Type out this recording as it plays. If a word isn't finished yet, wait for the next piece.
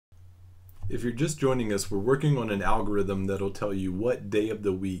If you're just joining us, we're working on an algorithm that'll tell you what day of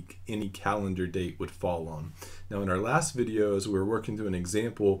the week any calendar date would fall on. Now in our last video, as we were working through an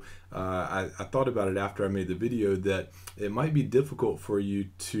example, I thought about it after I made the video that it might be difficult for you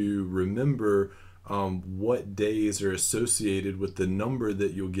to remember what days are associated with the number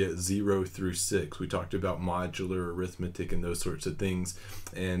that you'll get 0 through 6. We talked about modular arithmetic and those sorts of things,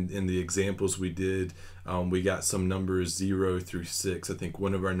 and in the examples we did, we got some numbers 0 through 6. I think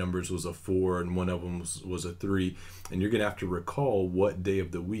one of our numbers was a 4 and one of them was a 3, and you're gonna have to recall what day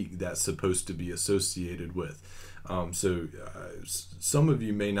of the week that's supposed to be associated with. Some of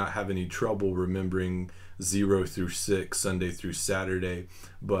you may not have any trouble remembering 0 through 6, Sunday through Saturday,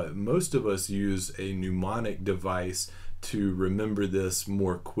 but most of us use a mnemonic device to remember this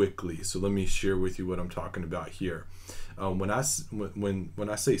more quickly. So let me share with you what I'm talking about here. When I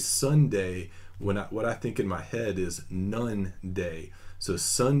say Sunday, what I think in my head is none day. So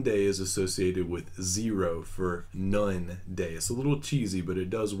Sunday is associated with 0 for none day. It's a little cheesy, but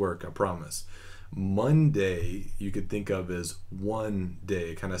it does work, I promise. Monday you could think of as 1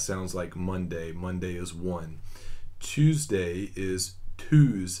 day. It kind of sounds like Monday. Monday is 1. Tuesday is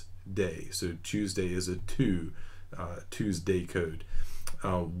Tuesday. So Tuesday is a 2, Tuesday code.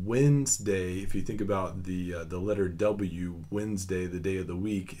 Wednesday, if you think about the letter W, Wednesday, the day of the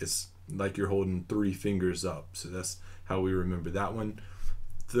week, it's like you're holding 3 fingers up. So that's how we remember that one.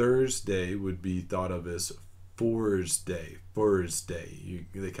 Thursday would be thought of as Thursday.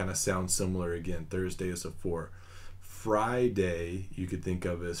 They kind of sound similar again. Thursday is a 4. Friday you could think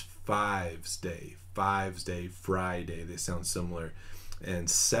of as Fives Day, Friday. They sound similar. And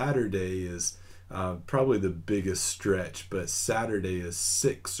Saturday is probably the biggest stretch, but Saturday is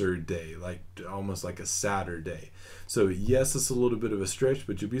Sixer Day, like almost like a Saturday. So yes, it's a little bit of a stretch,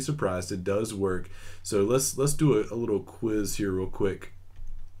 but you'll be surprised it does work. So let's do a little quiz here real quick.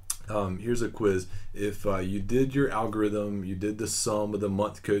 Here's a quiz. If you did your algorithm, you did the sum of the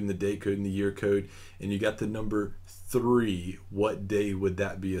month code and the day code and the year code, and you got the number 3, what day would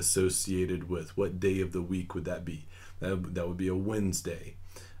that be associated with? What day of the week would that be? That would be a Wednesday.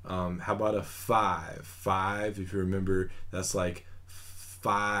 How about a 5? 5, if you remember, that's like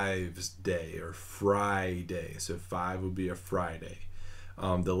Fives Day or Friday. So 5 would be a Friday.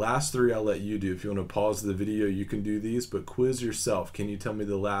 The last 3 I'll let you do. If you want to pause the video, you can do these, but quiz yourself. Can you tell me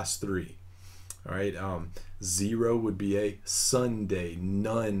the last 3? All right. 0 would be a Sunday,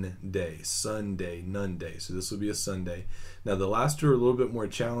 none day. Sunday, none day. So this will be a Sunday. Now the last 2 are a little bit more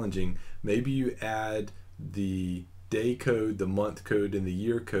challenging. Maybe you add the day code, the month code, and the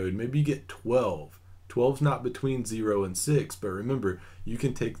year code. Maybe you get 12. 12's not between 0 and 6, but remember, you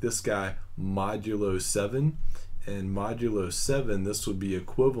can take this guy modulo 7, and modulo 7, this would be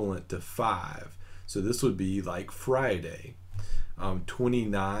equivalent to 5. So this would be like Friday.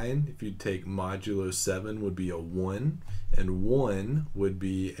 29, if you take modulo 7, would be a 1, and 1 would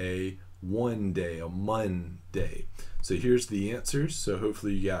be a 1 day, a Monday. So here's the answers. So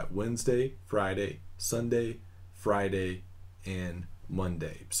hopefully you got Wednesday, Friday, Sunday, Friday, and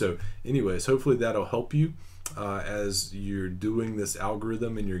Monday. So anyways, hopefully that'll help you as you're doing this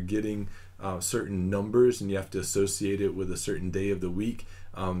algorithm and you're getting certain numbers and you have to associate it with a certain day of the week.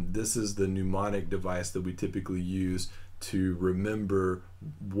 This is the mnemonic device that we typically use to remember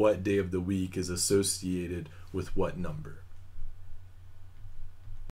what day of the week is associated with what number.